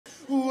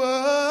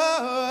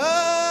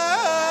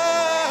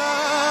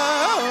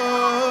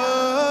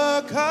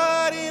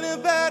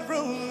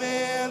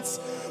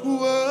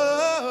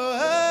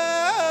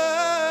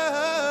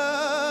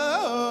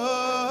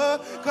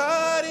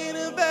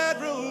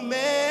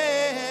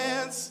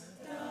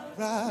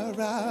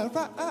ra,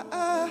 ra,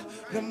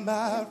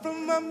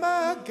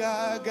 ma,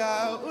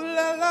 Gaga, ooh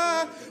la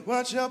la.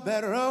 Want your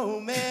bad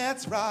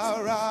romance, ra,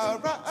 ra,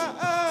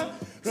 ra,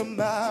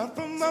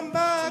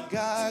 ma,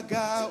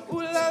 Gaga,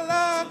 ooh la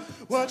la.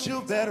 Want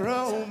your bad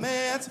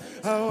romance.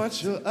 I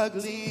want your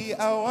ugly,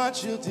 I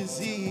want your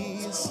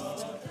disease.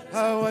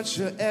 I want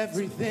your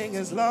everything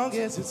as long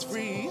as it's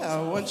free.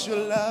 I want your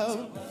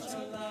love.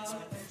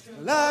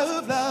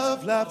 Love,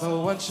 love, love, I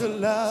want your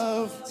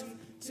love.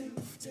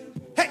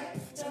 Hey!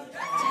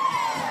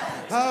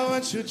 I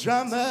want your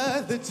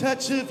drama, the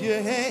touch of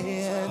your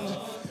hand.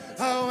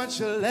 I want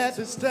your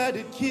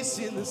leather-studded kiss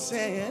in the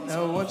sand.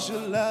 I want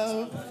your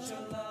love.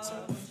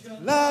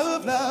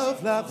 Love,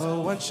 love, love, I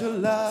want your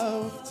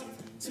love.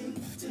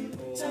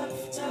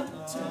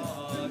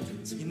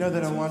 You know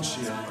that I want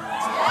you. You know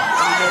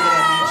that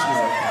I need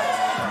you.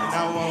 And I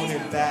want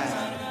it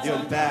bad, your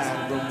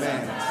bad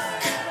romance.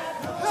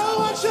 I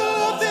want your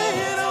love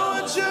and I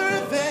want your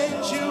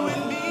revenge. You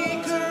and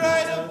me could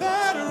write a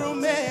bad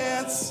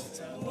romance.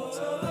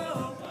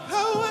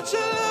 I want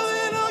your love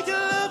and all your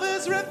love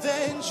is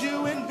revenge.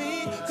 You and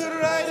me could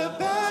write a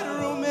bad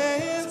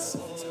romance.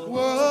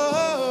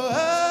 Whoa,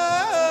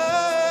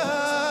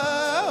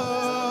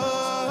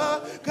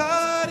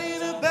 caught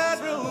in a bad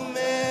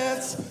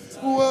romance.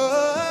 Whoa.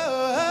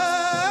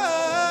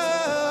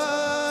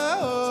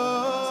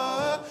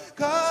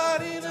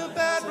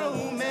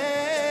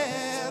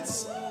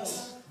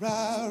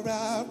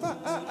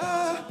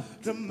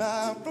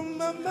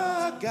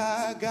 Ma,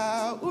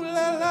 Gaga, ooh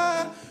la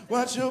la.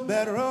 Want your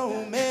bad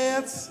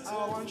romance.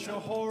 I want your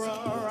horror,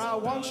 I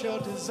want your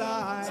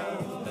design.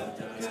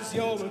 Cause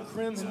you're a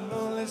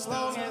criminal as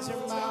long as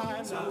you're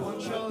mine. I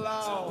want your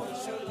love,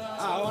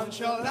 I want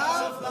your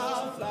love,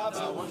 love, love.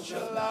 I want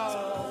your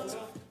love.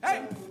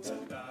 Hey!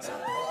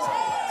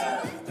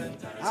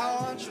 I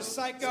want your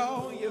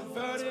psycho, your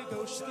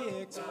vertigo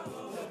stick.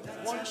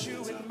 Want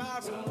you in my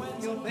room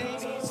when your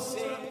baby's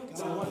sick.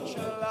 I want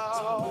your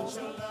love,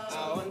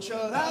 I want your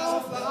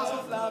love,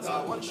 love, love.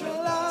 I want your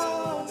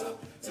love.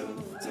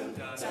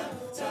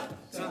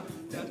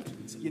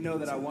 You know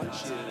that I want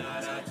you,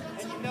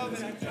 and you know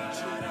that I need you.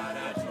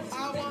 I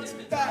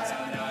want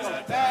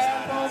bad,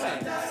 bad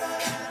romance.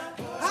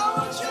 I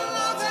want your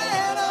love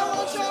and I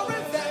want your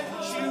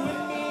revenge. You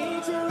and me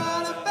to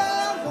write a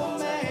bad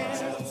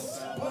romance.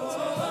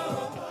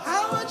 I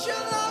want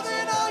your love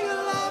and all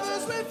your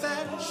lovers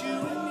revenge. You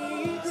and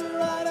me to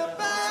write a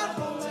bad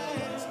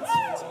romance.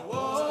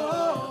 Whoa,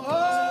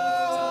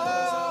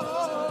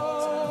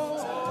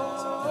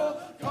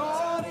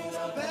 caught in a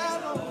bad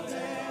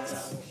romance.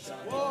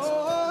 Whoa,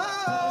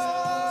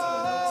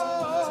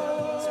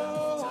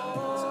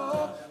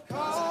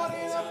 caught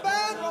in a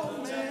bad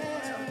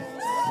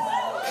romance.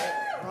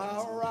 Ra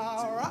ra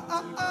ra,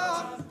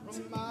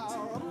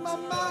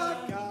 ma,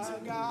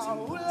 Gaga,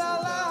 ooh la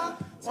la.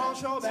 Want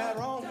your bad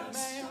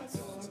romance.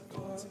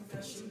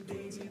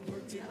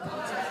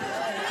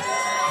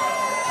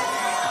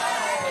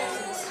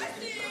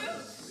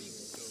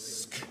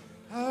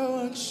 I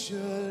want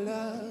your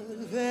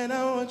love and I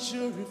want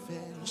your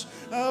revenge.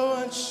 I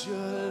want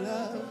your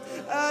love.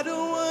 I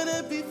don't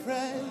wanna be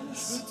friends.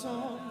 Je veux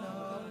ton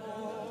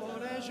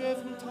amour et je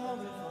veux ton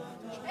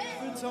revanche. Je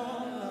veux ton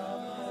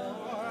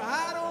amour.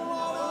 I don't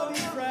wanna be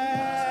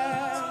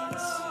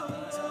friends.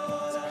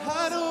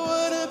 I don't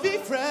wanna be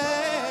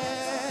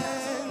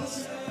friends.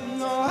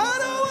 No, I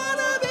don't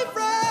wanna be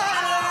friends.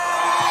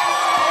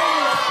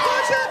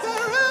 What's your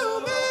bad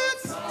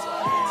romance?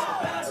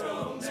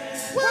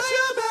 What's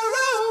your bad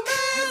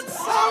romance?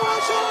 I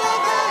want your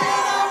love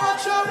and I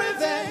want your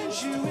revenge.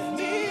 You and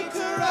me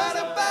could write a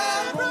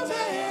bad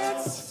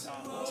romance.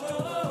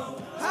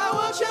 I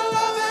want your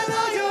love and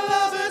all your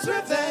lovers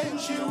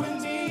revenge. You and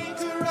me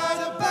could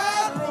write a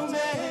bad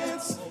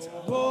romance.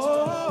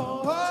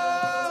 Whoa,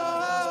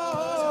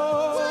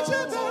 what's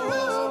your bad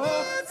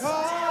romance?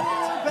 Caught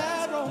in a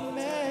bad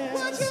romance.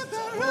 What's your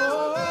bad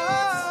romance?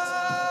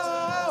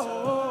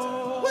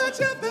 What's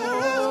your bad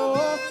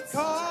romance?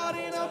 Caught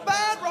in a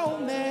bad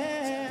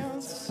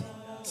romance.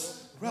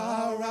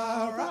 Ra ra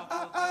ra,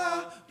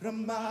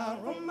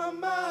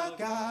 ma,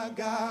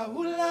 Gaga,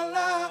 ooh la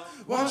la.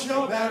 Want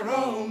your bad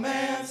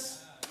romance.